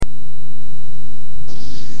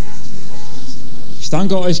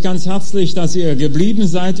danke euch ganz herzlich, dass ihr geblieben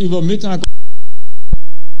seid über Mittag.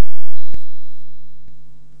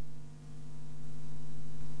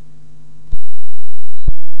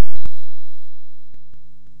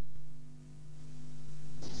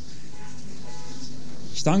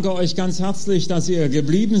 Ich danke euch ganz herzlich, dass ihr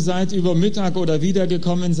geblieben seid über Mittag oder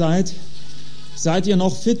wiedergekommen seid. Seid ihr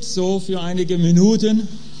noch fit so für einige Minuten?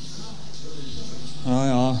 Ah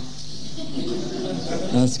ja,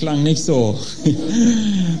 das klang nicht so.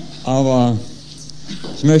 Aber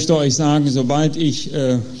ich möchte euch sagen, sobald ich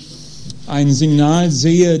ein Signal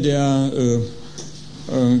sehe der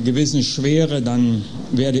gewissen Schwere, dann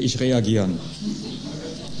werde ich reagieren.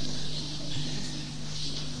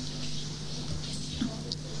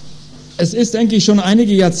 Es ist, denke ich, schon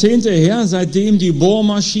einige Jahrzehnte her, seitdem die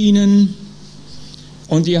Bohrmaschinen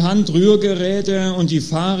und die Handrührgeräte und die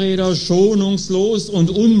Fahrräder schonungslos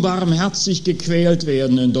und unbarmherzig gequält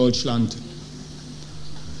werden in Deutschland.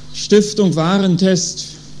 Stiftung Warentest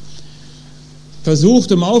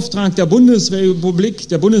versucht im Auftrag der Bundesrepublik,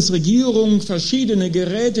 der Bundesregierung, verschiedene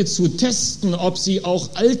Geräte zu testen, ob sie auch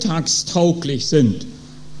alltagstauglich sind.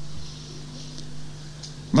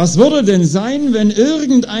 Was würde denn sein, wenn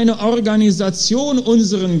irgendeine Organisation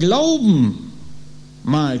unseren Glauben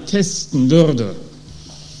mal testen würde?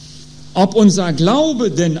 Ob unser Glaube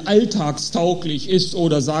denn alltagstauglich ist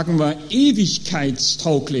oder sagen wir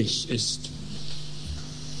ewigkeitstauglich ist?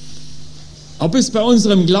 Ob es bei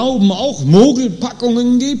unserem Glauben auch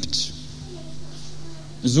Mogelpackungen gibt,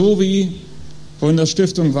 so wie von der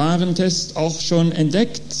Stiftung Warentest auch schon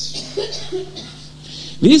entdeckt?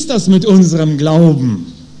 Wie ist das mit unserem Glauben?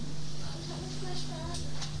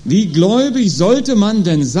 Wie gläubig sollte man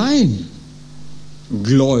denn sein?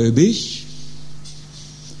 Gläubig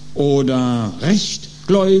oder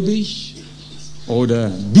rechtgläubig oder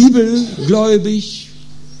bibelgläubig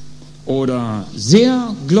oder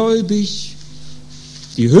sehr gläubig?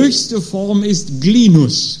 Die höchste Form ist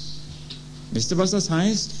Glinus. Wisst ihr, was das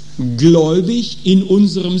heißt? Gläubig in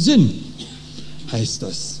unserem Sinn heißt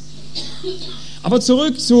das. Aber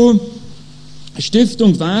zurück zu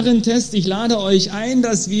Stiftung Warentest. Ich lade euch ein,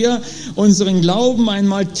 dass wir unseren Glauben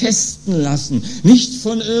einmal testen lassen. Nicht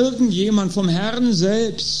von irgendjemand, vom Herrn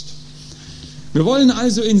selbst. Wir wollen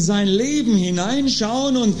also in sein Leben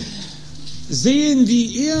hineinschauen und sehen,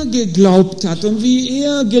 wie er geglaubt hat und wie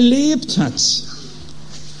er gelebt hat.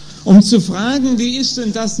 Um zu fragen, wie ist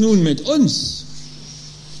denn das nun mit uns?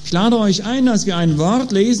 Ich lade euch ein, dass wir ein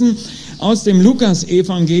Wort lesen aus dem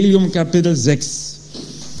Lukas-Evangelium, Kapitel 6.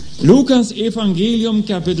 Lukas-Evangelium,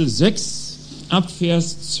 Kapitel 6, ab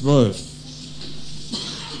Vers 12.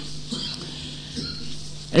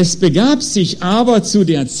 Es begab sich aber zu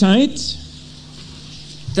der Zeit,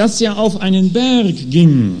 dass er auf einen Berg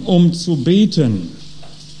ging, um zu beten.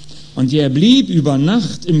 Und er blieb über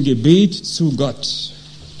Nacht im Gebet zu Gott.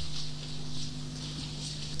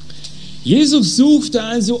 Jesus suchte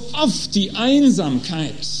also oft die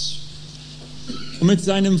Einsamkeit, um mit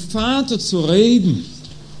seinem Vater zu reden,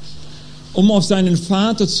 um auf seinen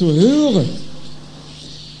Vater zu hören.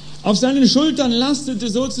 Auf seinen Schultern lastete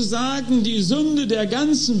sozusagen die Sünde der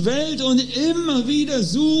ganzen Welt und immer wieder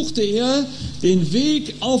suchte er den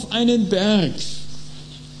Weg auf einen Berg,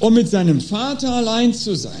 um mit seinem Vater allein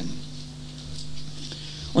zu sein.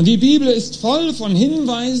 Und die Bibel ist voll von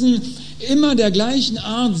Hinweisen immer der gleichen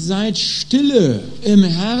Art: seid stille im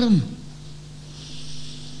Herrn.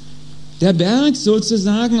 Der Berg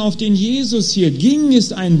sozusagen, auf den Jesus hier ging,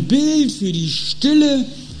 ist ein Bild für die Stille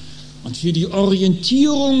und für die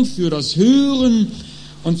Orientierung, für das Hören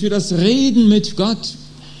und für das Reden mit Gott.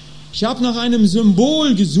 Ich habe nach einem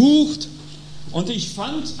Symbol gesucht und ich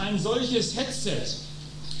fand ein solches Headset.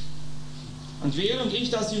 Und während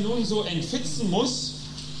ich das hier nun so entfitzen muss,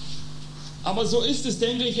 aber so ist es,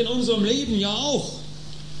 denke ich, in unserem Leben ja auch.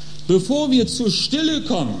 Bevor wir zur Stille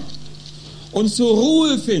kommen und zur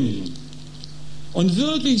Ruhe finden und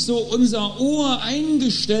wirklich so unser Ohr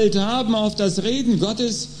eingestellt haben auf das Reden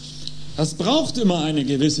Gottes, das braucht immer eine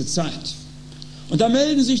gewisse Zeit. Und da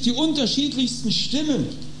melden sich die unterschiedlichsten Stimmen,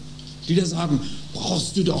 die da sagen: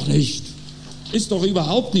 brauchst du doch nicht, ist doch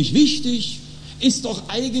überhaupt nicht wichtig, ist doch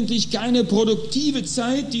eigentlich keine produktive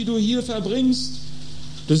Zeit, die du hier verbringst.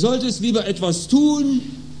 Du solltest lieber etwas tun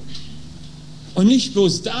und nicht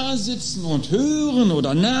bloß da sitzen und hören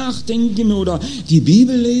oder nachdenken oder die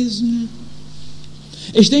Bibel lesen.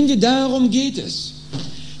 Ich denke, darum geht es,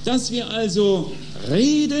 dass wir also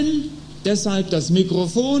reden, deshalb das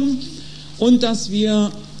Mikrofon, und dass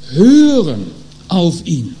wir hören auf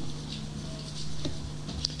ihn.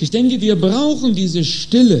 Ich denke, wir brauchen diese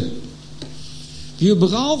Stille. Wir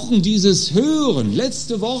brauchen dieses Hören.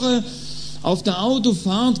 Letzte Woche Auf der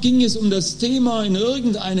Autofahrt ging es um das Thema in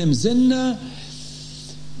irgendeinem Sender,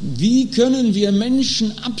 wie können wir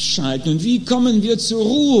Menschen abschalten und wie kommen wir zur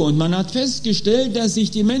Ruhe? Und man hat festgestellt, dass sich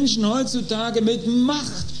die Menschen heutzutage mit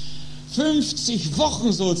Macht, 50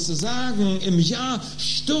 Wochen sozusagen im Jahr,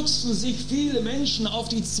 stürzen sich viele Menschen auf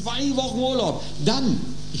die 2 Wochen Urlaub. Dann,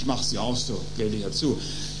 ich mache es ja auch so, gebe ich ja zu,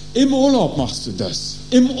 im Urlaub machst du das.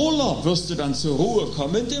 Im Urlaub wirst du dann zur Ruhe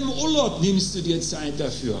kommen. Und im Urlaub nimmst du dir Zeit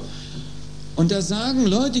dafür. Und da sagen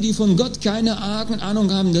Leute, die von Gott keine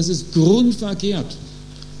Ahnung haben, das ist grundverkehrt.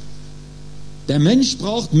 Der Mensch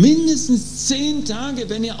braucht mindestens 10 Tage,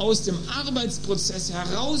 wenn er aus dem Arbeitsprozess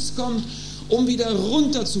herauskommt, um wieder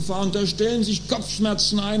runterzufahren. Da stellen sich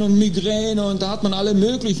Kopfschmerzen ein und Migräne und da hat man alle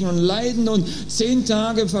möglichen und Leiden und 10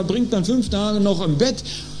 Tage verbringt man 5 Tage noch im Bett,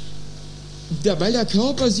 weil der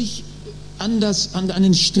Körper sich an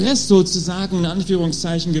den Stress sozusagen in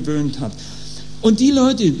Anführungszeichen gewöhnt hat. Und die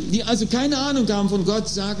Leute, die also keine Ahnung haben von Gott,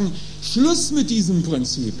 sagen, Schluss mit diesem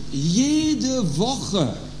Prinzip. Jede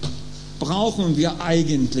Woche brauchen wir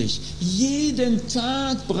eigentlich, jeden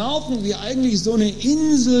Tag brauchen wir eigentlich so eine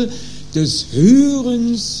Insel des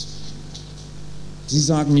Hörens. Sie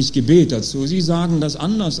sagen nicht Gebet dazu, Sie sagen das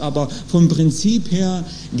anders, aber vom Prinzip her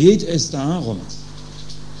geht es darum.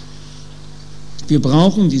 Wir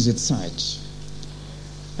brauchen diese Zeit.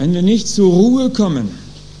 Wenn wir nicht zur Ruhe kommen,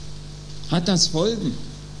 hat das Folgen.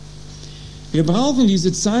 Wir brauchen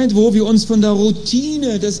diese Zeit, wo wir uns von der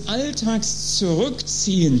Routine des Alltags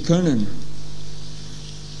zurückziehen können.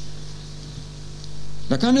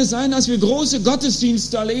 Da kann es sein, dass wir große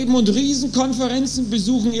Gottesdienste erleben und Riesenkonferenzen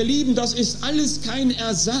besuchen. Ihr Lieben, das ist alles kein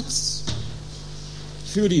Ersatz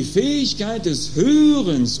für die Fähigkeit des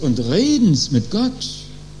Hörens und Redens mit Gott.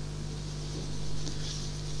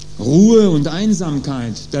 Ruhe und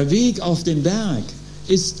Einsamkeit, der Weg auf den Berg,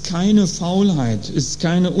 ist keine Faulheit, ist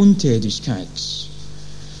keine Untätigkeit.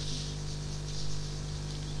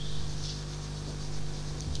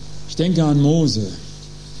 Ich denke an Mose.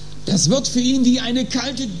 Das wird für ihn wie eine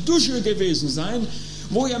kalte Dusche gewesen sein,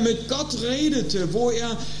 wo er mit Gott redete, wo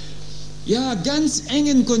er ganz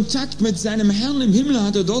engen Kontakt mit seinem Herrn im Himmel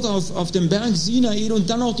hatte, dort auf dem Berg Sinai und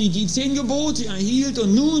dann auch die 10 Gebote erhielt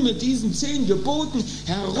und nun mit diesen 10 Geboten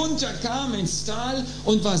herunterkam ins Tal.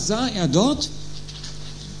 Und was sah er dort?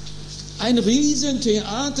 Ein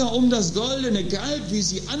Riesentheater um das goldene Kalb, wie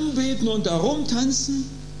sie anbeten und darum tanzen.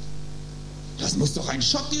 Das muss doch ein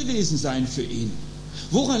Schock gewesen sein für ihn.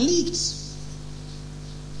 Woran liegt's?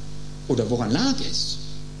 Oder woran lag es?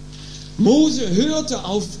 Mose hörte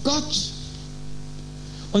auf Gott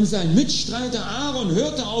und sein Mitstreiter Aaron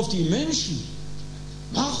hörte auf die Menschen.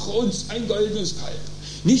 Mach uns ein goldenes Kalb.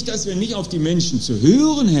 Nicht, dass wir nicht auf die Menschen zu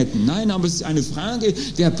hören hätten, nein, aber es ist eine Frage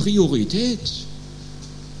der Priorität.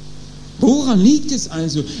 Woran liegt es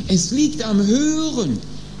also? Es liegt am Hören.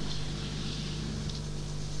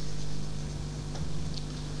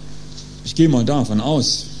 Ich gehe mal davon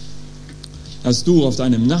aus, dass du auf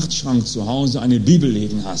deinem Nachtschrank zu Hause eine Bibel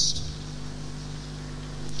liegen hast.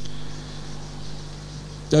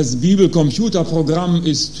 Das Bibelcomputerprogramm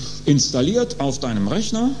ist installiert auf deinem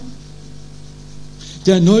Rechner.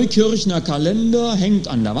 Der Neukirchner Kalender hängt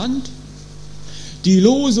an der Wand. Die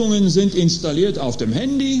Losungen sind installiert auf dem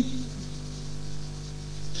Handy.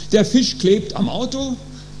 Der Fisch klebt am Auto.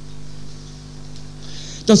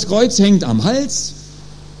 Das Kreuz hängt am Hals.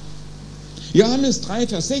 Johannes 3,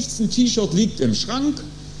 Vers 16 T-Shirt liegt im Schrank.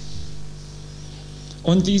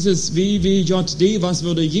 Und dieses WWJD, was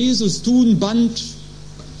würde Jesus tun, Band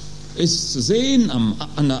ist zu sehen am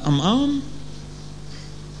Arm.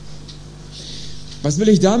 Was will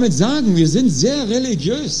ich damit sagen? Wir sind sehr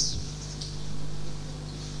religiös.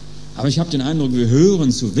 Aber ich habe den Eindruck, wir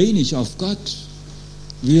hören zu wenig auf Gott.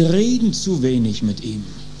 Wir reden zu wenig mit ihm.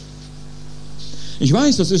 Ich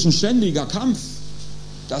weiß, das ist ein ständiger Kampf.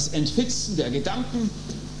 Das Entfitzen der Gedanken,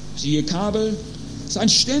 siehe Kabel, ist ein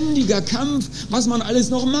ständiger Kampf, was man alles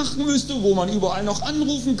noch machen müsste, wo man überall noch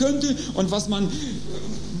anrufen könnte und was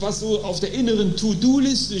so auf der inneren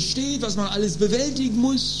To-Do-Liste steht, was man alles bewältigen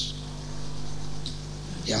muss.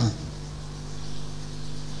 Ja.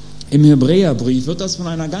 Im Hebräerbrief wird das von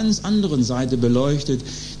einer ganz anderen Seite beleuchtet.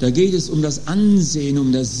 Da geht es um das Ansehen,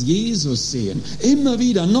 um das Jesus-Sehen. Immer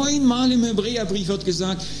wieder, 9-mal im Hebräerbrief wird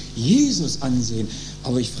gesagt, Jesus ansehen.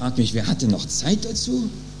 Aber ich frage mich, wer hat denn noch Zeit dazu?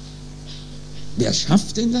 Wer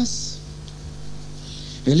schafft denn das?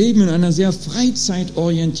 Wir leben in einer sehr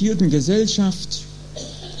freizeitorientierten Gesellschaft.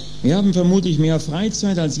 Wir haben vermutlich mehr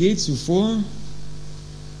Freizeit als je zuvor.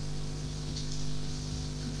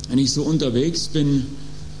 Wenn ich so unterwegs bin,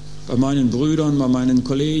 bei meinen Brüdern, bei meinen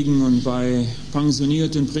Kollegen und bei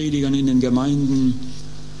pensionierten Predigern in den Gemeinden,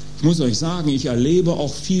 Ich muss euch sagen, ich erlebe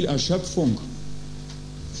auch viel Erschöpfung.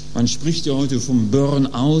 Man spricht ja heute vom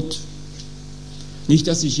Burnout. Nicht,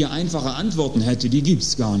 dass ich hier einfache Antworten hätte, die gibt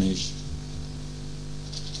es gar nicht.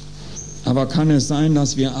 Aber kann es sein,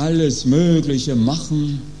 dass wir alles Mögliche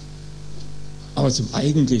machen, aber zum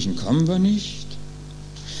Eigentlichen kommen wir nicht?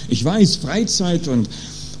 Ich weiß, Freizeit und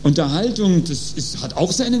Unterhaltung, hat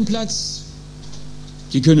auch seinen Platz.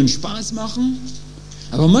 Die können Spaß machen,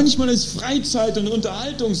 aber manchmal ist Freizeit und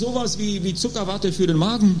Unterhaltung sowas wie Zuckerwatte für den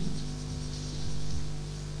Magen.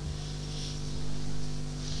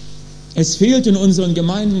 Es fehlt in unseren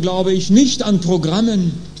Gemeinden, glaube ich, nicht an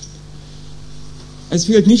Programmen. Es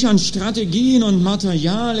fehlt nicht an Strategien und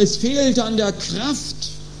Material. Es fehlt an der Kraft.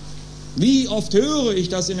 Wie oft höre ich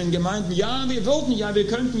das in den Gemeinden? Ja, wir würden ja, wir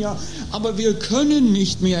könnten ja, aber wir können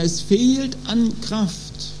nicht mehr. Es fehlt an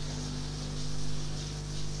Kraft.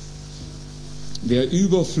 Wer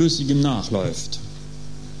Überflüssigem nachläuft,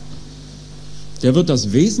 der wird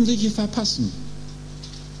das Wesentliche verpassen.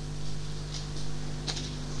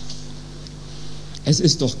 Es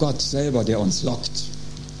ist doch Gott selber, der uns lockt.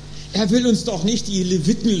 Er will uns doch nicht die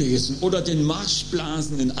Leviten lesen oder den Marsch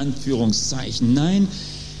blasen, in Anführungszeichen. Nein,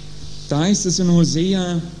 da heißt es in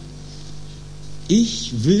Hosea,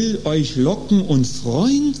 ich will euch locken und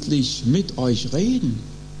freundlich mit euch reden.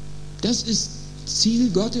 Das ist Ziel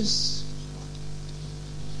Gottes.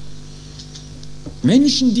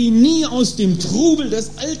 Menschen, die nie aus dem Trubel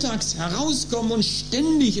des Alltags herauskommen und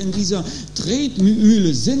ständig in dieser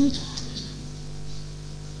Tretmühle sind,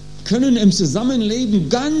 können im Zusammenleben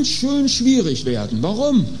ganz schön schwierig werden.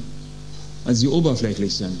 Warum? Weil sie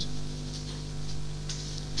oberflächlich sind.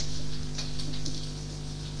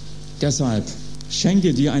 Deshalb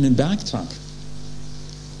schenke dir einen Bergtag.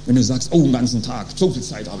 Wenn du sagst, oh, einen ganzen Tag, so viel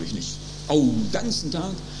Zeit habe ich nicht. Oh, einen ganzen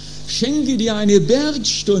Tag. Schenke dir eine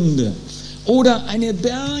Bergstunde oder eine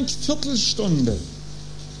Bergviertelstunde.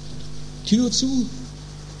 Tür zu.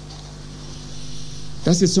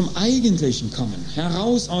 Dass wir zum Eigentlichen kommen,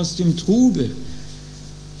 heraus aus dem Trubel.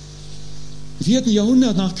 Im 4.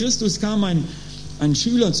 Jahrhundert nach Christus kam ein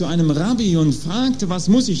Schüler zu einem Rabbi und fragte, was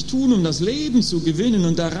muss ich tun, um das Leben zu gewinnen?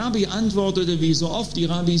 Und der Rabbi antwortete, wie so oft die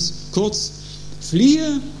Rabbis, kurz,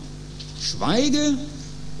 fliehe, schweige,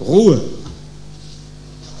 Ruhe.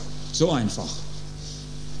 So einfach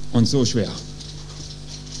und so schwer.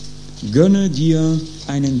 Gönne dir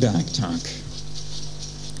einen Bergtag.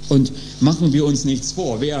 Und machen wir uns nichts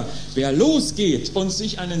vor. Wer losgeht und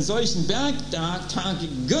sich einen solchen Bergtag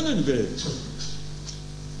gönnen will,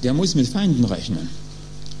 der muss mit Feinden rechnen.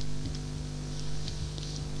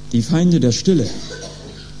 Die Feinde der Stille.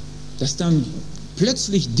 Dass dann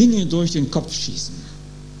plötzlich Dinge durch den Kopf schießen.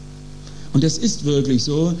 Und es ist wirklich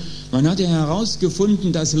so, man hat ja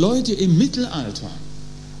herausgefunden, dass Leute im Mittelalter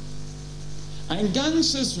ein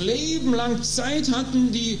ganzes Leben lang Zeit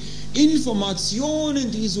hatten, die Informationen,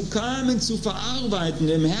 die so kamen, zu verarbeiten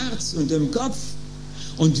im Herz und im Kopf.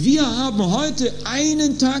 Und wir haben heute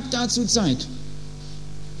einen Tag dazu Zeit.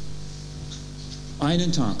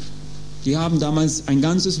 Einen Tag. Die haben damals ein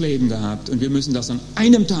ganzes Leben gehabt und wir müssen das an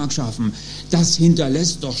einem Tag schaffen. Das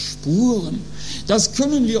hinterlässt doch Spuren. Das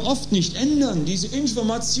können wir oft nicht ändern, diese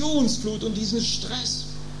Informationsflut und diesen Stress.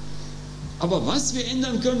 Aber was wir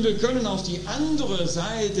ändern können, wir können auf die andere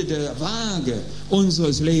Seite der Waage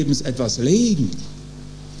unseres Lebens etwas legen.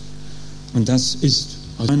 Und das ist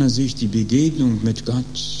aus meiner Sicht die Begegnung mit Gott.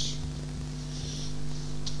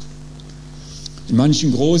 In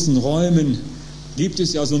manchen großen Räumen gibt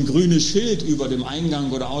es ja so ein grünes Schild über dem Eingang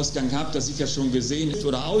oder Ausgang, habt das sicher schon gesehen,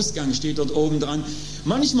 oder Ausgang steht dort oben dran.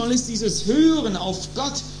 Manchmal ist dieses Hören auf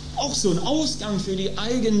Gott auch so ein Ausgang für die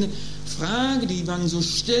eigene Frage, die man so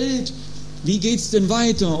stellt. Wie geht's denn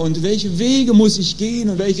weiter und welche Wege muss ich gehen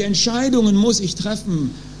und welche Entscheidungen muss ich treffen?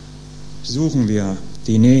 Suchen wir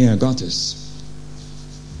die Nähe Gottes.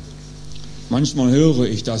 Manchmal höre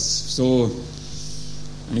ich das so,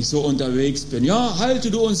 wenn ich so unterwegs bin. Ja, halte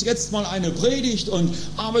du uns jetzt mal eine Predigt,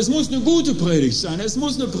 aber es muss eine gute Predigt sein. Es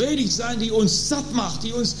muss eine Predigt sein, die uns satt macht,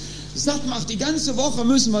 Die ganze Woche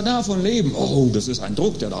müssen wir davon leben. Oh, das ist ein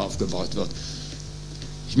Druck, der da aufgebaut wird.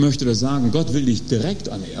 Ich möchte das sagen, Gott will dich direkt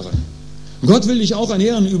ernähren. Gott will dich auch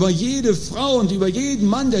ernähren über jede Frau und über jeden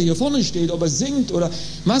Mann, der hier vorne steht, ob er singt oder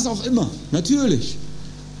was auch immer. Natürlich.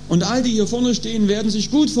 Und all die hier vorne stehen, werden sich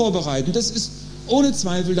gut vorbereiten. Das ist ohne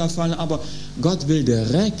Zweifel der Fall, aber Gott will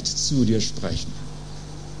direkt zu dir sprechen.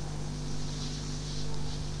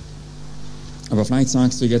 Aber vielleicht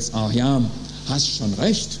sagst du jetzt, ach ja, hast schon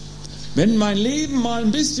recht. Wenn mein Leben mal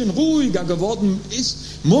ein bisschen ruhiger geworden ist,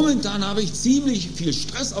 momentan habe ich ziemlich viel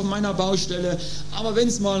Stress auf meiner Baustelle, aber wenn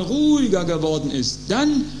es mal ruhiger geworden ist,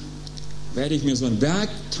 dann werde ich mir so einen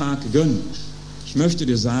Bergtag gönnen. Ich möchte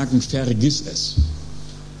dir sagen, vergiss es.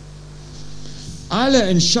 Alle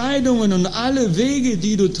Entscheidungen und alle Wege,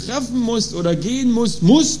 die du treffen musst oder gehen musst,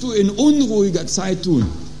 musst du in unruhiger Zeit tun.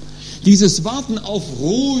 Dieses Warten auf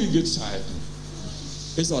ruhige Zeiten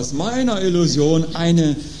ist aus meiner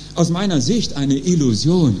Sicht eine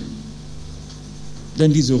Illusion.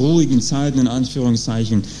 Denn diese ruhigen Zeiten, in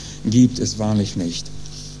Anführungszeichen, gibt es wahrlich nicht.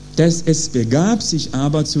 Es begab sich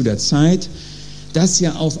aber zu der Zeit, dass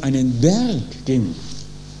er auf einen Berg ging.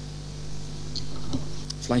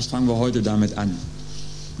 Vielleicht fangen wir heute damit an,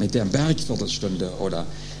 mit der Bergviertelstunde oder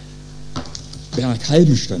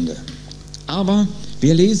Berghalbenstunde. Aber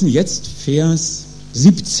wir lesen jetzt Vers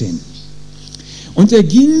 17. Und er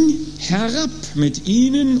ging herab mit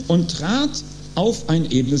ihnen und trat auf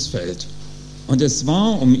ein edles Feld. Und es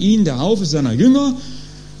war um ihn der Haufe seiner Jünger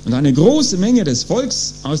und eine große Menge des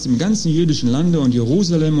Volks aus dem ganzen jüdischen Lande und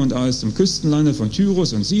Jerusalem und aus dem Küstenlande von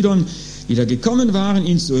Tyrus und Sidon, die da gekommen waren,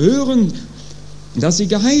 ihn zu hören, dass sie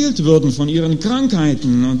geheilt würden von ihren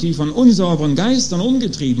Krankheiten und die von unsauberen Geistern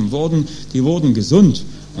umgetrieben wurden, die wurden gesund.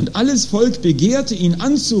 Und alles Volk begehrte ihn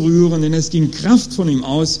anzurühren, denn es ging Kraft von ihm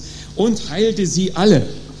aus und heilte sie alle.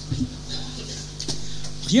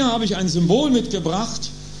 Hier habe ich ein Symbol mitgebracht,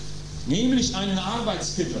 nämlich einen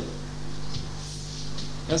Arbeitskittel.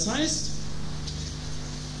 Das heißt,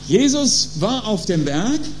 Jesus war auf dem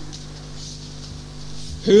Berg,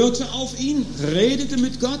 hörte auf ihn, redete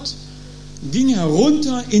mit Gott, ging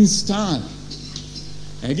herunter ins Tal.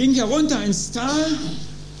 Er ging herunter ins Tal,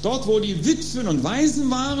 dort wo die Witwen und Waisen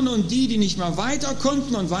waren und die nicht mehr weiter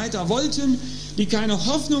konnten und weiter wollten, die keine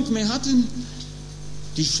Hoffnung mehr hatten,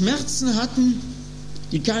 die Schmerzen hatten,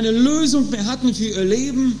 die keine Lösung mehr hatten für ihr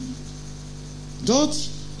Leben. Dort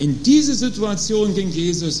in diese Situation ging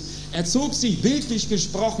Jesus. Er zog sich bildlich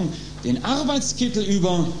gesprochen den Arbeitskittel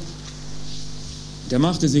über, der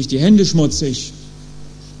machte sich die Hände schmutzig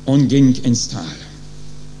und ging ins Tal.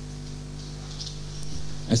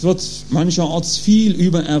 Es wird mancherorts viel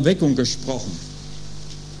über Erweckung gesprochen.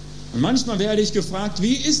 Und manchmal werde ich gefragt,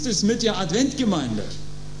 wie ist es mit der Adventgemeinde?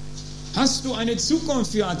 Hast du eine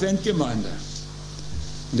Zukunft für Adventgemeinde?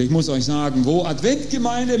 Und ich muss euch sagen, wo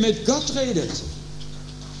Adventgemeinde mit Gott redet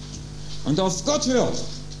und auf Gott hört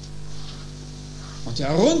und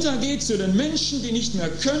heruntergeht zu den Menschen, die nicht mehr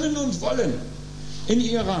können und wollen, in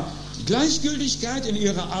ihrer Gleichgültigkeit, in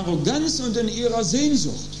ihrer Arroganz und in ihrer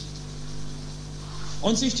Sehnsucht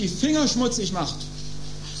und sich die Finger schmutzig macht,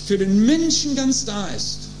 für den Menschen ganz da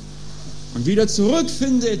ist und wieder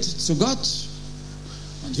zurückfindet zu Gott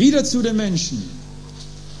und wieder zu den Menschen.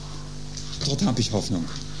 Dort habe ich Hoffnung.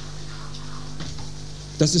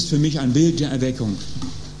 Das ist für mich ein Bild der Erweckung.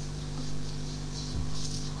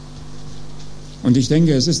 Und ich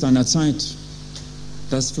denke, es ist an der Zeit,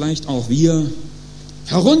 dass vielleicht auch wir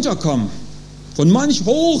herunterkommen von manch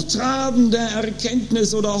hochtrabender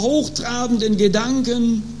Erkenntnis oder hochtrabenden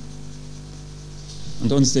Gedanken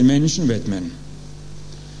und uns den Menschen widmen.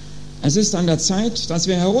 Es ist an der Zeit, dass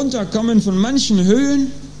wir herunterkommen von manchen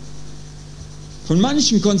Höhen, von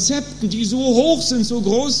manchen Konzepten, die so hoch sind, so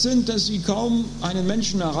groß sind, dass sie kaum einen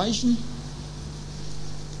Menschen erreichen,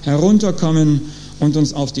 herunterkommen und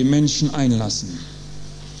uns auf die Menschen einlassen.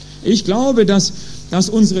 Ich glaube, dass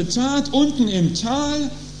unsere Tat unten im Tal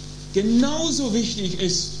genauso wichtig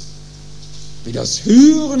ist wie das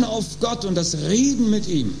Hören auf Gott und das Reden mit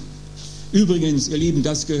ihm. Übrigens, ihr Lieben,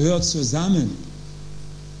 das gehört zusammen.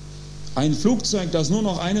 Ein Flugzeug, das nur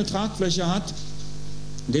noch eine Tragfläche hat,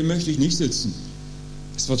 in dem möchte ich nicht sitzen.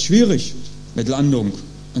 Es wird schwierig mit Landung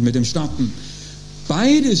und mit dem Starten.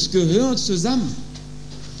 Beides gehört zusammen.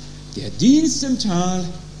 Der Dienst im Tal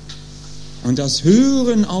und das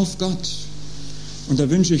Hören auf Gott. Und da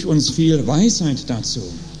wünsche ich uns viel Weisheit dazu.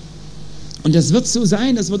 Und das wird so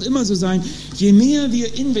sein, das wird immer so sein, je mehr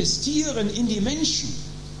wir investieren in die Menschen,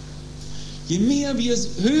 je mehr wir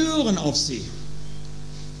hören auf sie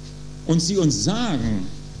und sie uns sagen,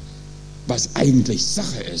 was eigentlich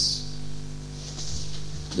Sache ist,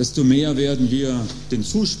 desto mehr werden wir den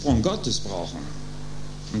Zusprung Gottes brauchen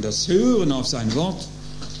und das Hören auf sein Wort,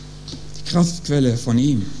 die Kraftquelle von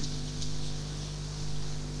ihm.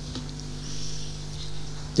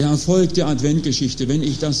 Der Erfolg der Adventgeschichte, wenn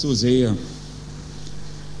ich das so sehe,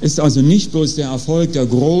 ist also nicht bloß der Erfolg der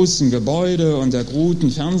großen Gebäude und der guten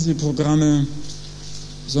Fernsehprogramme,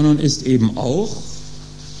 sondern ist eben auch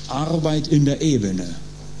Arbeit in der Ebene,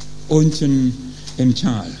 unten im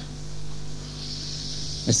Tal.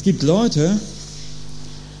 Es gibt Leute,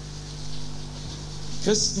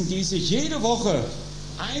 Christen, die sich jede Woche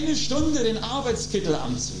eine Stunde den Arbeitskittel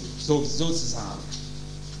anziehen, sozusagen.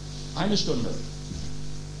 Eine Stunde.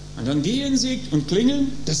 Und dann gehen sie und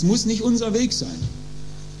klingeln. Das muss nicht unser Weg sein.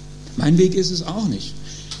 Mein Weg ist es auch nicht.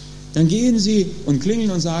 Dann gehen sie und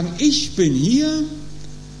klingeln und sagen, ich bin hier,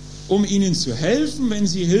 um Ihnen zu helfen, wenn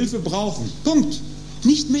Sie Hilfe brauchen. Punkt.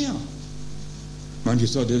 Nicht mehr. Manche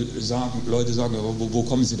Leute sagen, wo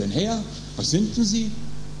kommen Sie denn her? Was sind denn Sie?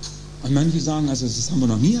 Und manche sagen, also das haben wir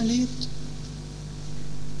noch nie erlebt.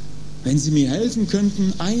 Wenn Sie mir helfen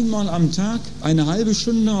könnten, einmal am Tag eine halbe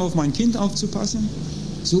Stunde auf mein Kind aufzupassen,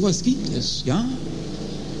 sowas gibt es, ja?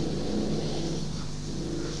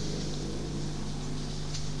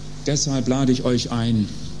 Deshalb lade ich euch ein,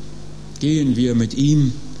 gehen wir mit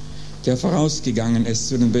ihm, der vorausgegangen ist,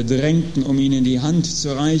 zu den Bedrängten, um ihnen die Hand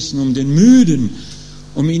zu reichen, um den Müden,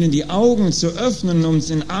 um ihnen die Augen zu öffnen, um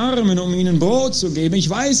den Armen, um ihnen Brot zu geben. Ich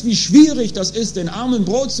weiß, wie schwierig das ist, den Armen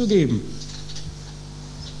Brot zu geben.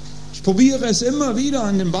 Ich probiere es immer wieder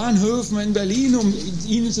an den Bahnhöfen in Berlin, um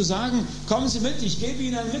ihnen zu sagen, kommen Sie mit, ich gebe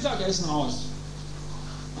Ihnen ein Mittagessen aus.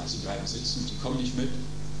 Sie bleiben sitzen, Sie kommen nicht mit.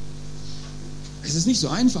 Es ist nicht so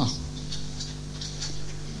einfach.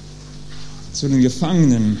 Zu den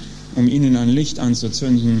Gefangenen, um ihnen ein Licht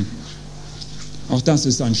anzuzünden. Auch das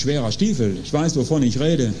ist ein schwerer Stiefel. Ich weiß, wovon ich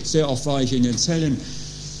rede. Sehr oft war ich in den Zellen,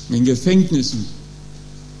 in den Gefängnissen.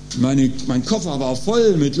 Mein Koffer war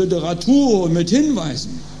voll mit Literatur und mit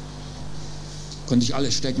Hinweisen. Konnte ich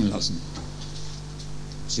alles stecken lassen.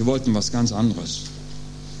 Sie wollten was ganz anderes.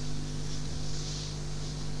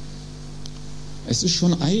 Es ist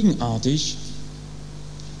schon eigenartig.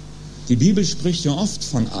 Die Bibel spricht ja oft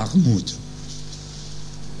von Armut.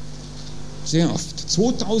 Sehr oft.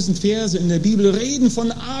 2000 Verse in der Bibel reden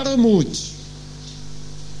von Armut.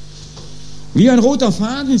 Wie ein roter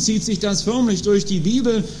Faden zieht sich das förmlich durch die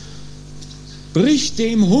Bibel. Brich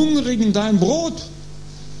dem Hungrigen dein Brot.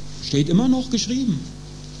 Steht immer noch geschrieben.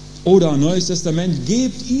 Oder Neues Testament,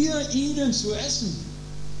 gebt ihr ihnen zu essen.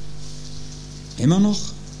 Immer noch.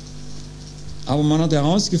 Aber man hat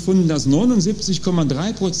herausgefunden, dass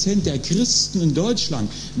 79,3% der Christen in Deutschland,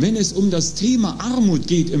 wenn es um das Thema Armut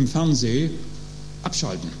geht im Fernsehen,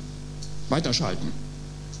 abschalten, weiterschalten.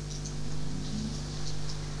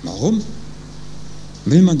 Warum?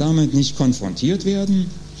 Will man damit nicht konfrontiert werden?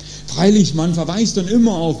 Freilich, man verweist dann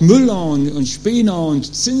immer auf Müller und Spener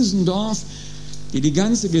und Zinzendorf, die die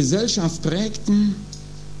ganze Gesellschaft prägten.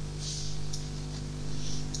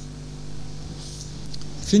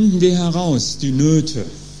 Finden wir heraus die Nöte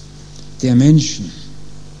der Menschen.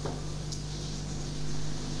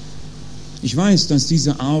 Ich weiß, dass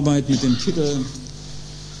diese Arbeit mit dem Titel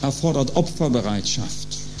erfordert Opferbereitschaft.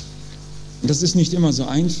 Und das ist nicht immer so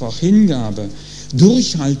einfach. Hingabe,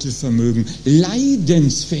 Durchhaltevermögen,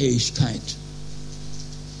 Leidensfähigkeit.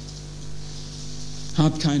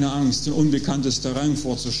 Habt keine Angst, in unbekanntes Terrain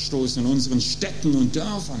vorzustoßen. In unseren Städten und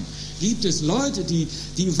Dörfern gibt es Leute,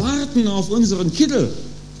 die warten auf unseren Kittel.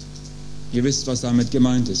 Ihr wisst, was damit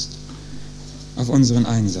gemeint ist. Auf unseren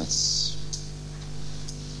Einsatz.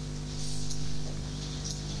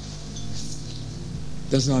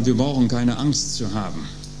 Deshalb, wir brauchen keine Angst zu haben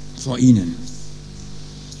vor ihnen.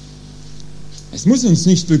 Es muss uns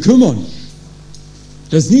nicht bekümmern,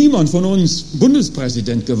 dass niemand von uns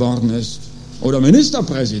Bundespräsident geworden ist oder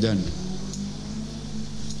Ministerpräsident.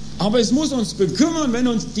 Aber es muss uns bekümmern, wenn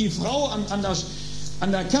uns die Frau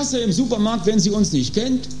an der Kasse im Supermarkt, wenn sie uns nicht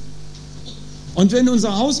kennt, und wenn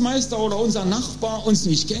unser Hausmeister oder unser Nachbar uns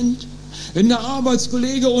nicht kennt, wenn der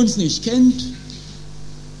Arbeitskollege uns nicht kennt.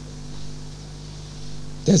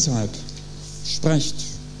 Deshalb sprecht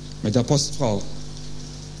mit der Postfrau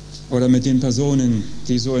oder mit den Personen,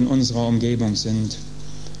 die so in unserer Umgebung sind.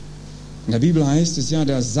 In der Bibel heißt es ja,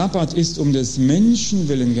 der Sabbat ist um des Menschen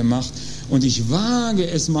willen gemacht. Und ich wage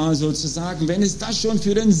es mal so zu sagen, wenn es das schon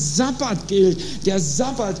für den Sabbat gilt, der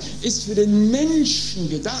Sabbat ist für den Menschen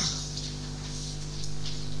gedacht.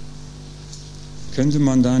 Könnte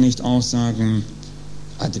man da nicht auch sagen,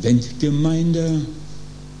 Adventgemeinde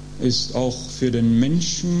ist auch für den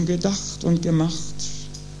Menschen gedacht und gemacht?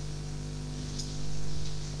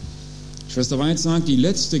 Schwester Weid sagt, die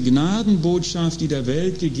letzte Gnadenbotschaft, die der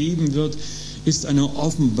Welt gegeben wird, ist eine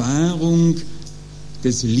Offenbarung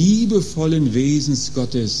des liebevollen Wesens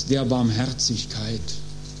Gottes, der Barmherzigkeit.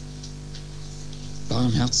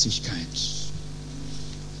 Barmherzigkeit.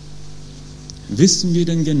 Wissen wir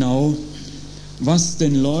denn genau, was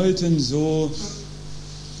den Leuten so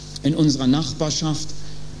in unserer Nachbarschaft,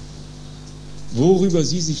 worüber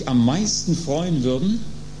sie sich am meisten freuen würden?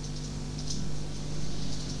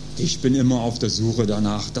 Ich bin immer auf der Suche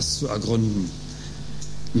danach, das zu ergründen.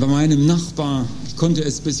 Und bei meinem Nachbar, ich konnte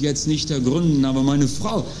es bis jetzt nicht ergründen, aber meine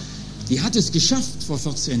Frau, die hat es geschafft vor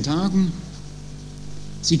 14 Tagen.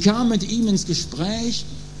 Sie kam mit ihm ins Gespräch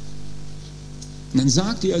Und dann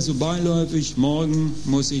sagte er so beiläufig, morgen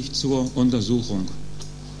muss ich zur Untersuchung.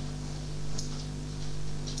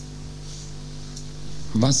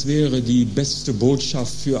 Was wäre die beste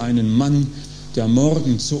Botschaft für einen Mann, der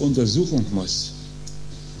morgen zur Untersuchung muss?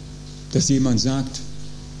 Dass jemand sagt,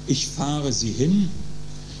 ich fahre Sie hin,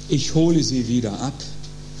 ich hole Sie wieder ab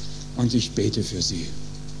und ich bete für Sie.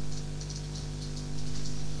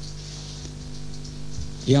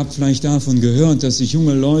 Ihr habt vielleicht davon gehört, dass sich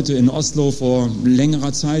junge Leute in Oslo vor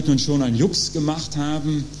längerer Zeit nun schon einen Jux gemacht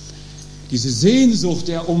haben. Diese Sehnsucht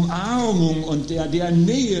der Umarmung und der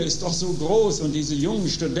Nähe ist doch so groß. Und diese jungen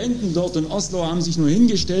Studenten dort in Oslo haben sich nur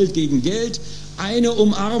hingestellt gegen Geld. Eine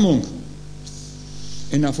Umarmung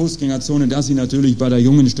in der Fußgängerzone, dass sie natürlich bei der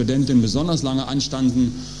jungen Studentin besonders lange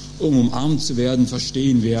anstanden, um umarmt zu werden,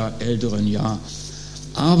 verstehen wir Älteren ja.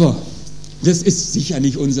 Aber das ist sicher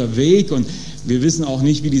nicht unser Weg und wir wissen auch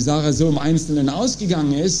nicht, wie die Sache so im Einzelnen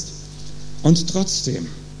ausgegangen ist. Und trotzdem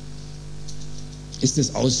ist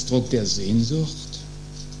es Ausdruck der Sehnsucht.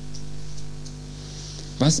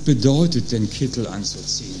 Was bedeutet denn Kittel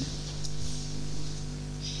anzuziehen?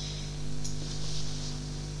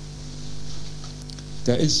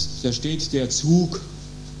 Da steht der Zug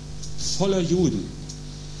voller Juden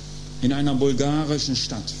in einer bulgarischen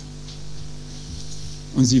Stadt.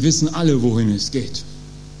 Und sie wissen alle, wohin es geht.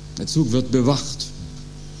 Der Zug wird bewacht.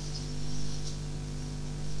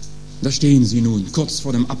 Da stehen sie nun, kurz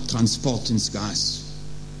vor dem Abtransport ins Gas.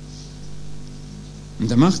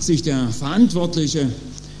 Und da macht sich der Verantwortliche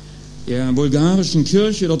der bulgarischen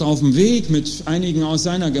Kirche dort auf den Weg mit einigen aus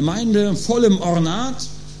seiner Gemeinde, vollem Ornat.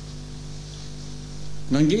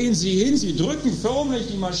 Und dann gehen sie hin, sie drücken förmlich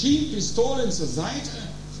die Maschinenpistolen zur Seite.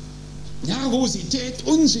 Nervosität,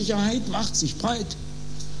 Unsicherheit macht sich breit.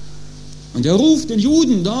 Und er ruft den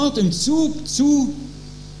Juden dort im Zug zu,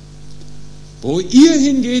 wo ihr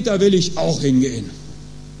hingeht, da will ich auch hingehen.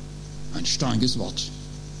 Ein starkes Wort.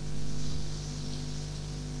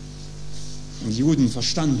 Und die Juden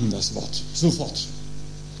verstanden das Wort sofort.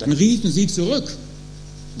 Dann riefen sie zurück,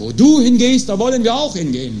 wo du hingehst, da wollen wir auch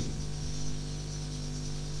hingehen.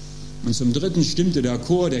 Und zum Dritten stimmte der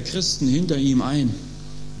Chor der Christen hinter ihm ein.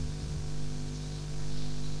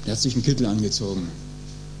 Er hat sich einen Kittel angezogen.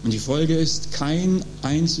 Und die Folge ist, kein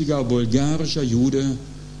einziger bulgarischer Jude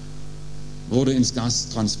wurde ins Gas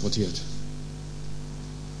transportiert.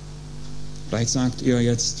 Vielleicht sagt ihr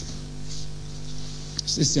jetzt,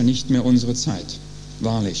 es ist ja nicht mehr unsere Zeit.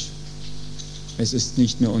 Wahrlich, es ist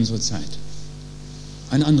nicht mehr unsere Zeit.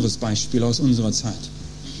 Ein anderes Beispiel aus unserer Zeit.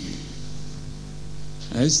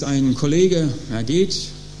 Da ist ein Kollege, er geht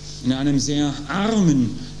in einem sehr armen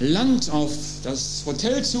Land auf das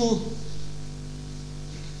Hotel zu.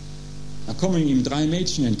 Da kommen ihm 3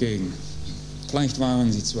 Mädchen entgegen. Vielleicht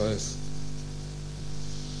waren sie 12.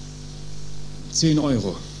 10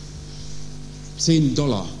 Euro.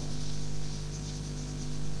 $10.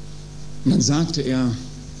 Und dann sagte er,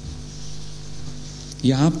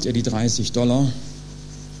 hier habt ihr die $30.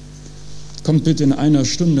 Kommt bitte in einer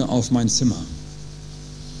Stunde auf mein Zimmer.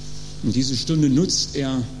 Und diese Stunde nutzt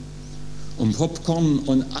er, um Popcorn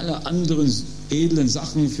und alle anderen edlen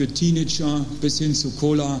Sachen für Teenager bis hin zu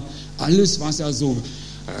Cola, alles, was er so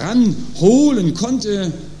ranholen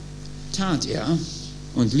konnte, tat er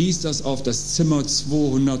und ließ das auf das Zimmer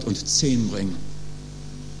 210 bringen.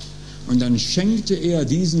 Und dann schenkte er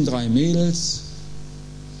diesen 3 Mädels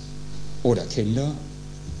oder Kinder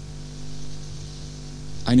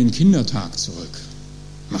einen Kindertag zurück.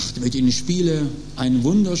 Machte mit ihnen Spiele, ein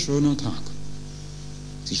wunderschöner Tag.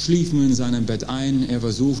 Sie schliefen in seinem Bett ein, er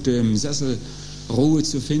versuchte im Sessel Ruhe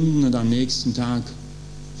zu finden und am nächsten Tag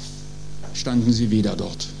standen sie wieder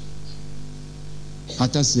dort.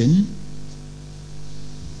 Hat das Sinn?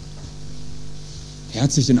 Er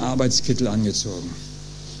hat sich den Arbeitskittel angezogen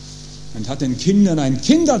und hat den Kindern einen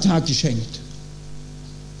Kindertag geschenkt.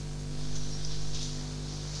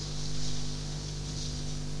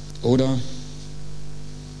 Oder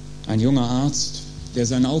ein junger Arzt, der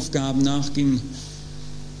seinen Aufgaben nachging,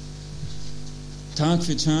 Tag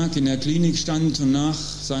für Tag in der Klinik stand und nach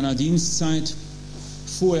seiner Dienstzeit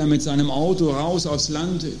fuhr er mit seinem Auto raus aufs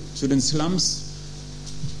Land zu den Slums,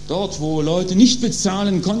 dort wo Leute nicht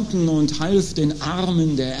bezahlen konnten, und half den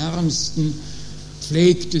Armen der Ärmsten,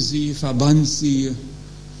 pflegte sie, verband sie,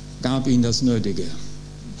 gab ihnen das Nötige.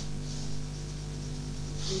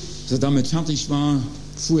 Als er damit fertig war,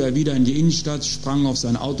 fuhr er wieder in die Innenstadt, sprang auf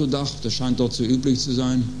sein Autodach, das scheint dort so üblich zu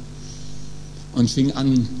sein, und fing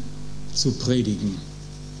an zu predigen,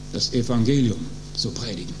 das Evangelium zu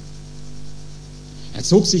predigen. Er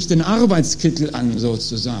zog sich den Arbeitskittel an,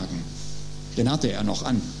 sozusagen. Den hatte er noch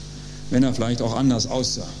an, wenn er vielleicht auch anders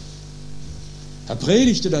aussah. Er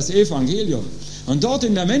predigte das Evangelium. Und dort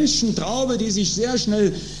in der Menschentraube, die sich sehr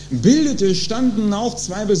schnell bildete, standen auch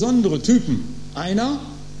zwei besondere Typen. Einer,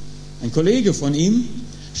 ein Kollege von ihm,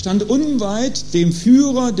 stand unweit dem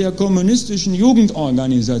Führer der kommunistischen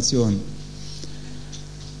Jugendorganisation.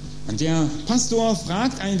 Und der Pastor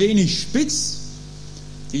fragt ein wenig spitz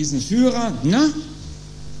diesen Führer, na,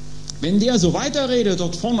 wenn der so weiterredet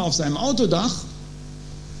dort vorne auf seinem Autodach,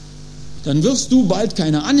 dann wirst du bald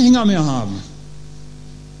keine Anhänger mehr haben.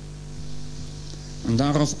 Und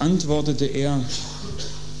darauf antwortete er,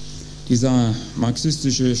 dieser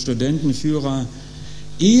marxistische Studentenführer,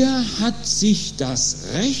 er hat sich das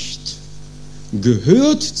Recht,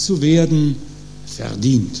 gehört zu werden,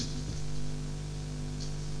 verdient.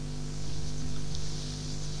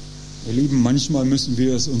 Ihr Lieben, manchmal müssen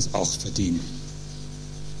wir es uns auch verdienen.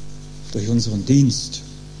 Durch unseren Dienst,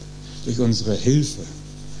 durch unsere Hilfe.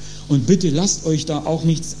 Und bitte lasst euch da auch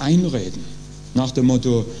nichts einreden. Nach dem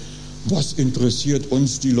Motto, was interessiert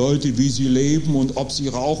uns die Leute, wie sie leben und ob sie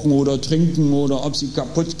rauchen oder trinken oder ob sie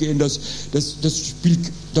kaputt gehen, das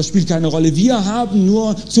spielt keine Rolle. Wir haben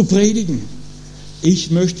nur zu predigen. Ich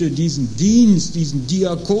möchte diesen Dienst, diesen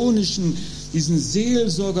diakonischen, diesen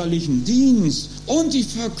seelsorgerlichen Dienst und die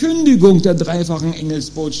Verkündigung der dreifachen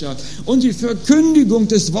Engelsbotschaft und die Verkündigung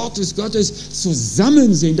des Wortes Gottes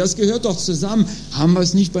zusammen sehen. Das gehört doch zusammen. Haben wir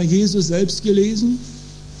es nicht bei Jesus selbst gelesen?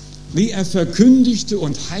 Wie er verkündigte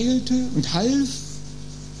und heilte und half?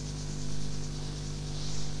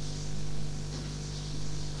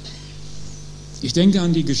 Ich denke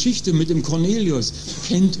an die Geschichte mit dem Cornelius,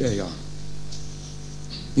 kennt er ja.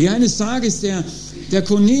 Wie eines Tages der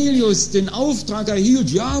Cornelius den Auftrag erhielt,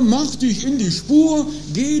 ja, mach dich in die Spur,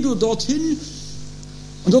 geh du dorthin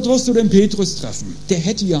und dort wirst du den Petrus treffen. Der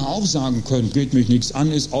hätte ja auch sagen können, geht mich nichts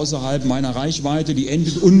an, ist außerhalb meiner Reichweite, die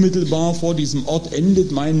endet unmittelbar vor diesem Ort,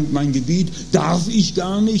 endet mein Gebiet, darf ich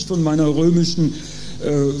gar nicht von meiner römischen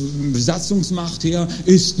Besatzungsmacht her,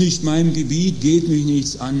 ist nicht mein Gebiet, geht mich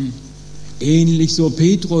nichts an. Ähnlich so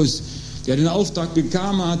Petrus, der den Auftrag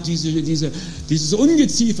bekam hat, dieses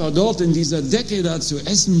Ungeziefer dort in dieser Decke da zu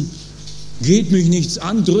essen, geht mich nichts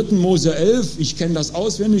an. 3. Mose 11, ich kenne das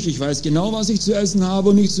auswendig, ich weiß genau, was ich zu essen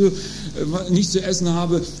habe und nicht zu essen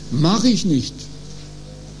habe, mache ich nicht.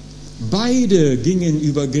 Beide gingen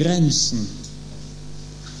über Grenzen.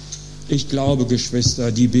 Ich glaube,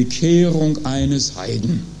 Geschwister, die Bekehrung eines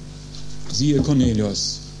Heiden, siehe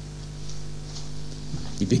Cornelius,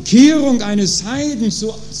 die Bekehrung eines Heiden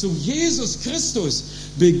zu Jesus Christus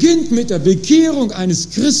beginnt mit der Bekehrung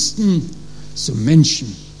eines Christen zum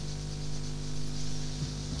Menschen.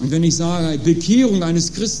 Und wenn ich sage, Bekehrung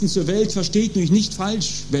eines Christen zur Welt, versteht mich nicht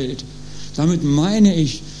falsch, Welt. Damit meine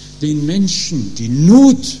ich den Menschen, die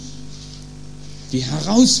Not, die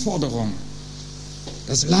Herausforderung,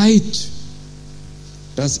 das Leid,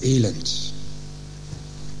 das Elend.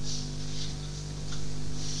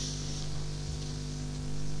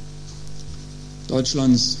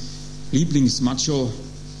 Deutschlands Lieblingsmacho,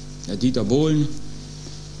 der Dieter Bohlen,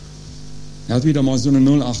 er hat wieder mal so eine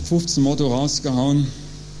 0815-Motto rausgehauen,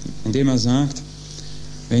 indem er sagt,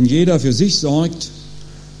 wenn jeder für sich sorgt,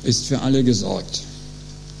 ist für alle gesorgt.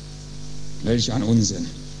 Welch ein Unsinn.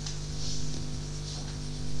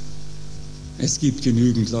 Es gibt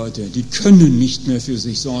genügend Leute, die können nicht mehr für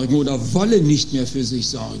sich sorgen oder wollen nicht mehr für sich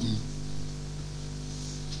sorgen.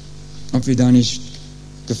 Ob wir da nicht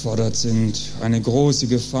gefordert sind. Eine große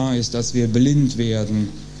Gefahr ist, dass wir blind werden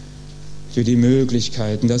für die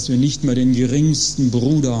Möglichkeiten, dass wir nicht mehr den geringsten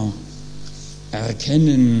Bruder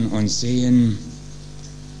erkennen und sehen.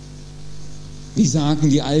 Wie sagen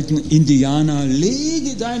die alten Indianer,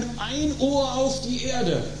 lege dein ein Ohr auf die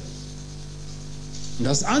Erde und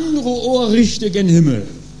das andere Ohr richte gen Himmel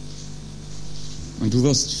und du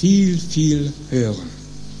wirst viel, viel hören.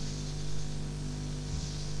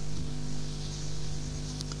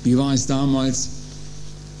 Wie war es damals?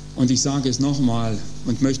 Und ich sage es nochmal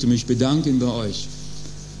und möchte mich bedanken bei euch,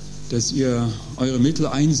 dass ihr eure Mittel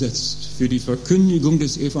einsetzt für die Verkündigung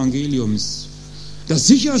des Evangeliums, das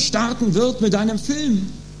sicher starten wird mit einem Film,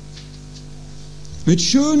 mit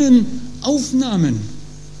schönen Aufnahmen.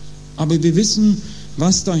 Aber wir wissen,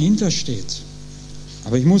 was dahinter steht.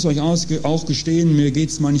 Aber ich muss euch auch gestehen, mir geht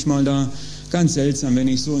es manchmal da ganz seltsam, wenn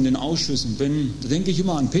ich so in den Ausschüssen bin. Da denke ich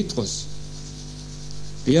immer an Petrus,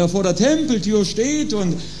 wie er vor der Tempeltür steht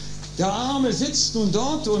und der Arme sitzt nun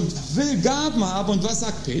dort und will Gaben haben. Und was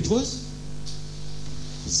sagt Petrus?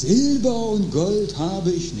 Silber und Gold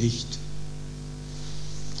habe ich nicht.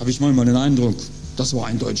 Habe ich manchmal den Eindruck, das war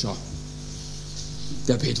ein Deutscher,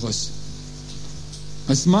 der Petrus.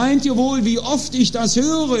 Was meint ihr wohl, wie oft ich das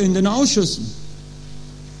höre in den Ausschüssen?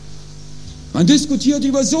 Man diskutiert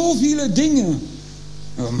über so viele Dinge,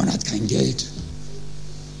 aber man hat kein Geld.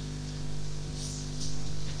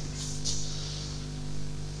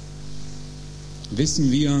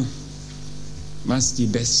 Wissen wir, was die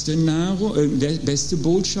beste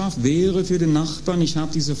Botschaft wäre für den Nachbarn? Ich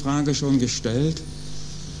habe diese Frage schon gestellt.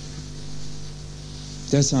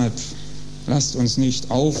 Deshalb lasst uns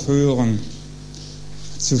nicht aufhören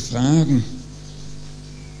zu fragen,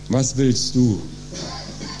 was willst du,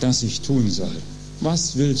 dass ich tun soll?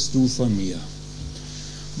 Was willst du von mir?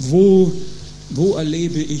 Wo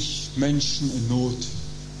erlebe ich Menschen in Not?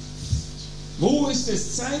 Wo ist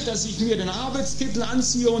es Zeit, dass ich mir den Arbeitskittel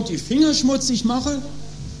anziehe und die Finger schmutzig mache?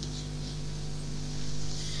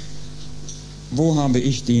 Wo habe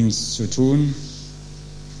ich Dienst zu tun?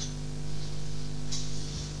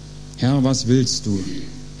 Herr, was willst du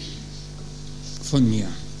von mir?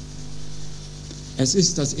 Es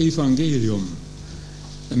ist das Evangelium,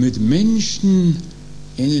 damit Menschen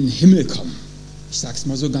in den Himmel kommen. Ich sage es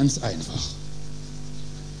mal so ganz einfach.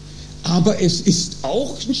 Aber es ist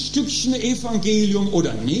auch ein Stückchen Evangelium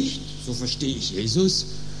oder nicht, so verstehe ich Jesus,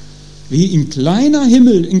 wie ein kleiner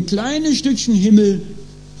Himmel, ein kleines Stückchen Himmel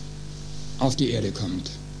auf die Erde kommt.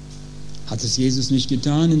 Hat es Jesus nicht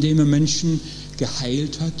getan, indem er Menschen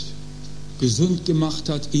geheilt hat, gesund gemacht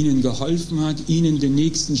hat, ihnen geholfen hat, ihnen den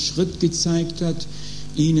nächsten Schritt gezeigt hat,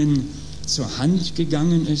 ihnen zur Hand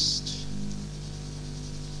gegangen ist?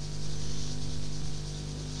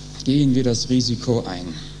 Gehen wir das Risiko ein.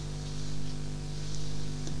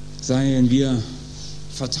 Seien wir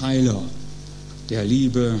Verteiler der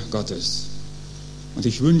Liebe Gottes. Und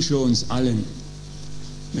ich wünsche uns allen,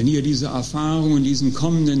 wenn ihr diese Erfahrung in diesen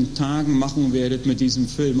kommenden Tagen machen werdet mit diesem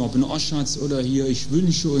Film, ob in Oschatz oder hier, ich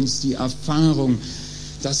wünsche uns die Erfahrung,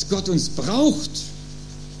 dass Gott uns braucht,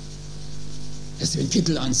 dass wir den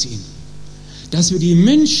Kittel anziehen, dass wir die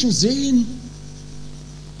Menschen sehen.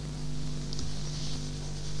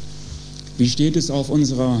 Wie steht es auf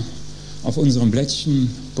unserem Blättchen?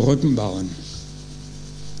 Brücken bauen.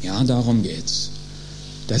 Ja, darum geht's.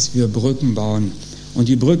 Dass wir Brücken bauen. Und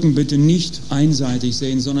die Brücken bitte nicht einseitig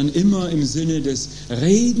sehen, sondern immer im Sinne des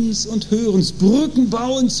Redens und Hörens. Brücken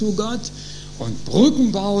bauen zu Gott und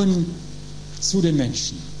Brücken bauen zu den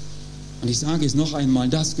Menschen. Und ich sage es noch einmal,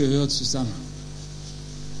 das gehört zusammen.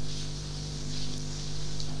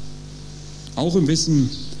 Auch im Wissen,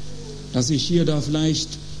 dass ich hier da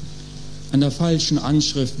vielleicht an der falschen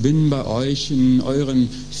Anschrift bin bei euch in euren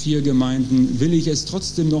 4 Gemeinden, will ich es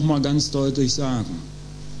trotzdem noch mal ganz deutlich sagen.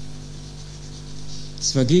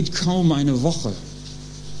 Es vergeht kaum eine Woche,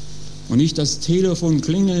 wo nicht das Telefon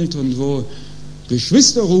klingelt und wo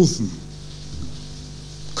Geschwister rufen,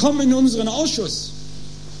 komm in unseren Ausschuss,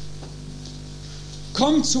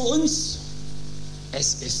 komm zu uns,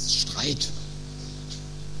 es ist Streit.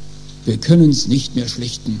 Wir können es nicht mehr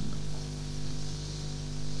schlichten.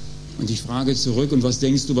 Und ich frage zurück, und was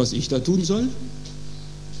denkst du, was ich da tun soll?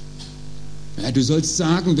 Ja, du sollst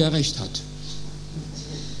sagen, wer Recht hat.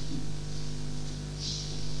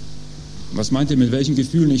 Was meint ihr, mit welchen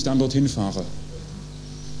Gefühlen ich dann dorthin fahre?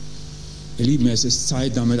 Ihr Lieben, es ist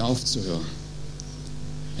Zeit, damit aufzuhören.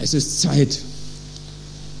 Es ist Zeit,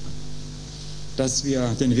 dass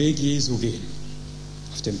wir den Weg Jesu gehen,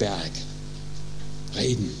 auf dem Berg,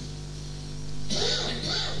 reden,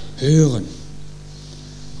 hören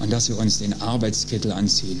und dass wir uns den Arbeitskittel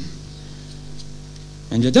anziehen.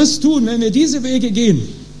 Wenn wir das tun, wenn wir diese Wege gehen,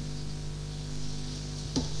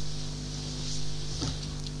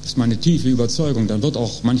 das ist meine tiefe Überzeugung, dann wird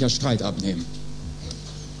auch mancher Streit abnehmen.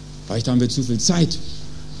 Vielleicht haben wir zu viel Zeit,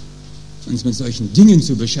 uns mit solchen Dingen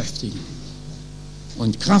zu beschäftigen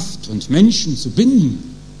und Kraft und Menschen zu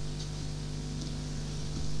binden.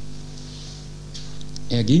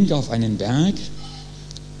 Er ging auf einen Berg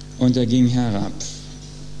und er ging herab.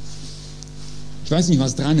 Ich weiß nicht,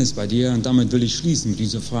 was dran ist bei dir, und damit will ich schließen,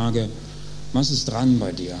 diese Frage, was ist dran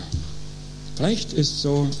bei dir? Vielleicht ist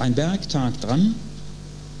so ein Bergtag dran,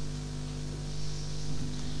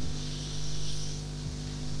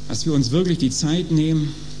 dass wir uns wirklich die Zeit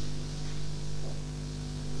nehmen.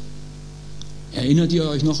 Erinnert ihr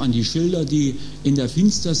euch noch an die Schilder, die in der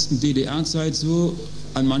finstersten DDR-Zeit so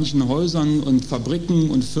an manchen Häusern und Fabriken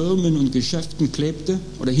und Firmen und Geschäften klebte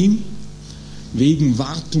oder hing? Wegen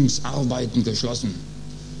Wartungsarbeiten geschlossen.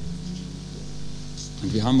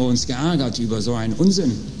 Und wir haben uns geärgert über so einen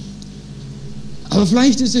Unsinn. Aber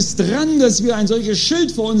vielleicht ist es dran, dass wir ein solches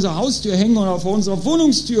Schild vor unserer Haustür hängen oder vor unserer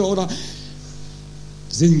Wohnungstür oder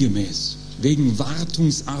sinngemäß wegen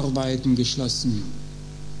Wartungsarbeiten geschlossen.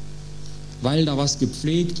 weil da was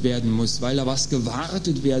gepflegt werden muss, weil da was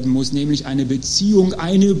gewartet werden muss, nämlich eine Beziehung,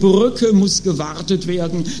 eine Brücke muss gewartet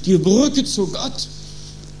werden, die Brücke zu Gott.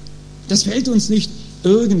 Das fällt uns nicht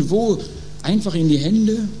irgendwo einfach in die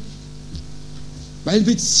Hände, weil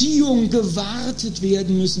Beziehungen gewartet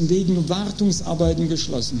werden müssen, wegen Wartungsarbeiten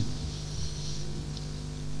geschlossen.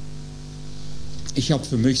 Ich habe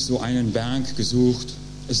für mich so einen Berg gesucht.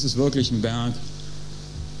 Es ist wirklich ein Berg,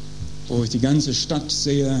 wo ich die ganze Stadt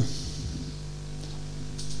sehe,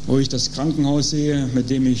 wo ich das Krankenhaus sehe, mit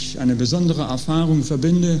dem ich eine besondere Erfahrung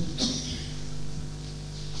verbinde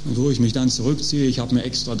und wo ich mich dann zurückziehe. Ich habe mir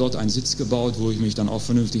extra dort einen Sitz gebaut, wo ich mich dann auch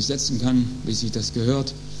vernünftig setzen kann, wie sich das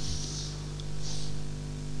gehört,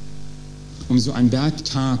 um so einen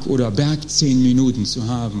Bergtag oder Berg 10 Minuten zu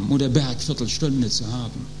haben oder Bergviertelstunde zu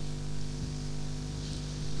haben.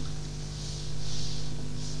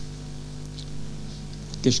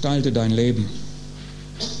 Gestalte dein Leben,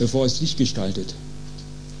 bevor es dich gestaltet.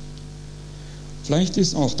 Vielleicht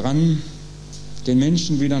ist auch dran, den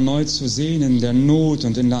Menschen wieder neu zu sehen in der Not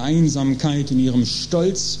und in der Einsamkeit, in ihrem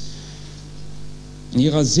Stolz, in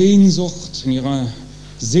ihrer Sehnsucht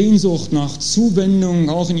nach Zuwendung,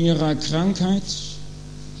 auch in ihrer Krankheit.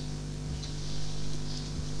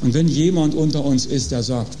 Und wenn jemand unter uns ist, der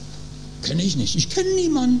sagt, kenne ich nicht, ich kenne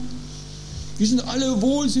niemanden, wir sind alle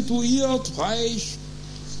wohl situiert, reich,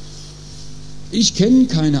 ich kenne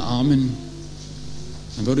keine Armen,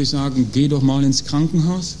 dann würde ich sagen, geh doch mal ins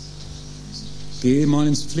Krankenhaus, geh mal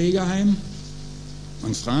ins Pflegeheim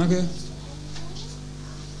und frage,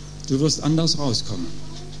 du wirst anders rauskommen.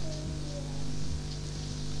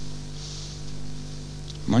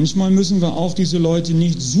 Manchmal müssen wir auch diese Leute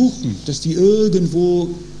nicht suchen, dass die irgendwo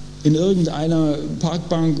in irgendeiner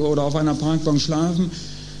Parkbank oder auf einer Parkbank schlafen.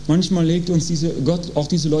 Manchmal legt uns Gott auch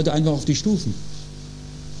diese Leute einfach auf die Stufen.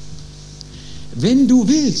 Wenn du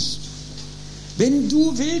willst,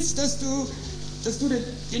 dass du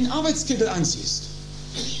den Arbeitskittel anziehst,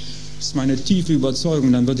 das ist meine tiefe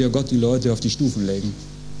Überzeugung, dann wird dir Gott die Leute auf die Stufen legen.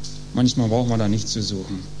 Manchmal braucht man da nichts zu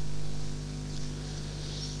suchen.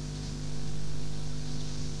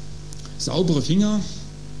 Saubere Finger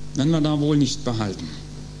werden wir da wohl nicht behalten.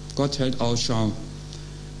 Gott hält Ausschau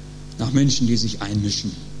nach Menschen, die sich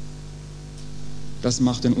einmischen. Das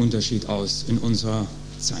macht den Unterschied aus in unserer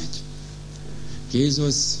Zeit.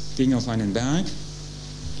 Jesus ging auf einen Berg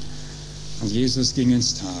und Jesus ging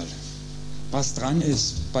ins Tal. Was dran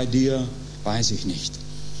ist bei dir, weiß ich nicht.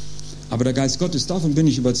 Aber der Geist Gottes, davon bin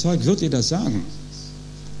ich überzeugt, wird dir das sagen.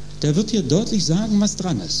 Der wird dir deutlich sagen, was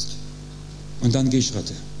dran ist. Und dann geh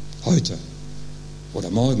Schritte. Heute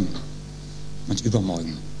oder morgen und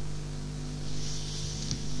übermorgen.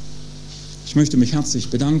 Ich möchte mich herzlich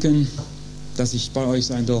bedanken, dass ich bei euch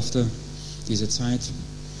sein durfte, diese Zeit.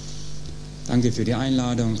 Danke für die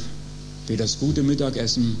Einladung, für das gute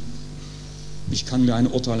Mittagessen. Ich kann mir ein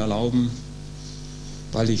Urteil erlauben,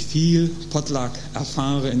 weil ich viel Potluck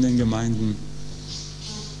erfahre in den Gemeinden.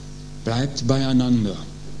 Bleibt beieinander,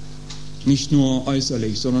 nicht nur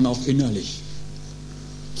äußerlich, sondern auch innerlich.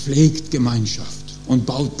 Pflegt Gemeinschaft und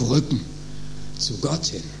baut Brücken zu Gott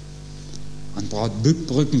hin und baut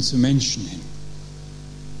Brücken zu Menschen hin.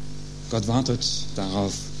 Gott wartet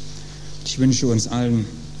darauf. Ich wünsche uns allen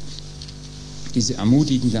diese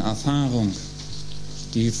ermutigende Erfahrung,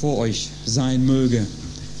 die vor euch sein möge,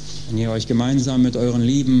 wenn ihr euch gemeinsam mit euren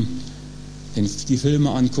Lieben die Filme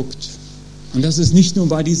anguckt. Und dass es nicht nur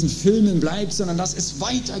bei diesen Filmen bleibt, sondern dass es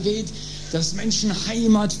weitergeht, dass Menschen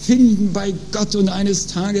Heimat finden bei Gott und eines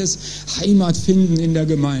Tages Heimat finden in der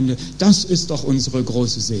Gemeinde. Das ist doch unsere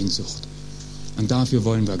große Sehnsucht. Und dafür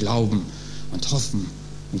wollen wir glauben und hoffen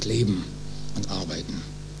und leben und arbeiten.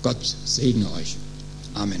 Gott segne euch.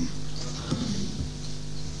 Amen.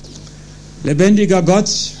 Lebendiger Gott,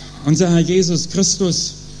 unser Herr Jesus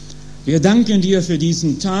Christus, wir danken dir für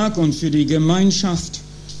diesen Tag und für die Gemeinschaft.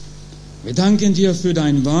 Wir danken dir für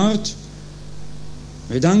dein Wort.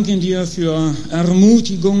 Wir danken dir für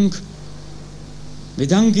Ermutigung. Wir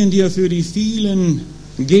danken dir für die vielen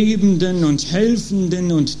gebenden und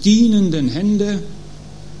helfenden und dienenden Hände.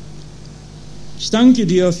 Ich danke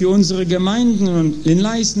dir für unsere Gemeinden in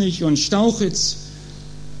Leisnig und Stauchitz,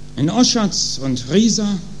 in Oschatz und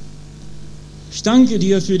Riesa. Ich danke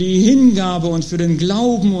dir für die Hingabe und für den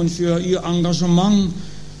Glauben und für ihr Engagement.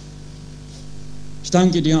 Ich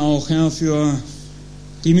danke dir auch, Herr, für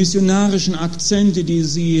die missionarischen Akzente, die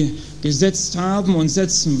sie gesetzt haben und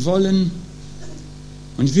setzen wollen.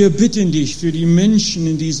 Und wir bitten dich für die Menschen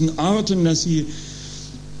in diesen Orten, dass sie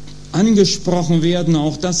angesprochen werden,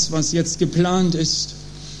 auch das, was jetzt geplant ist,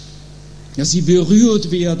 dass sie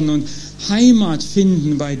berührt werden und Heimat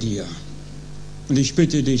finden bei dir. Und ich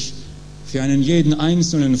bitte dich für einen jeden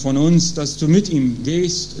Einzelnen von uns, dass du mit ihm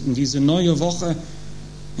gehst in diese neue Woche,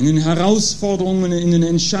 in den Herausforderungen, in den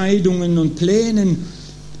Entscheidungen und Plänen,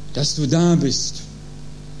 dass du da bist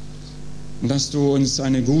und dass du uns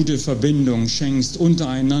eine gute Verbindung schenkst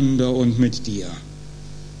untereinander und mit dir.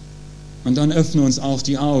 Und dann öffne uns auch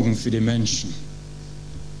die Augen für die Menschen,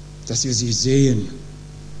 dass wir sie sehen,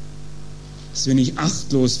 dass wir nicht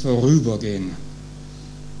achtlos vorübergehen.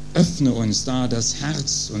 Öffne uns da das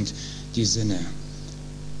Herz und die Sinne.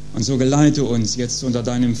 Und so geleite uns jetzt unter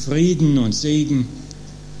deinem Frieden und Segen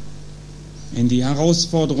in die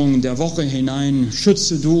Herausforderungen der Woche hinein.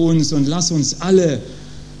 Schütze du uns und lass uns alle,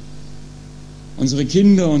 unsere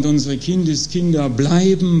Kinder und unsere Kindeskinder,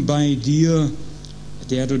 bleiben bei dir,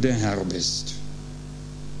 der du der Herr bist.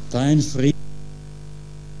 Dein Frieden.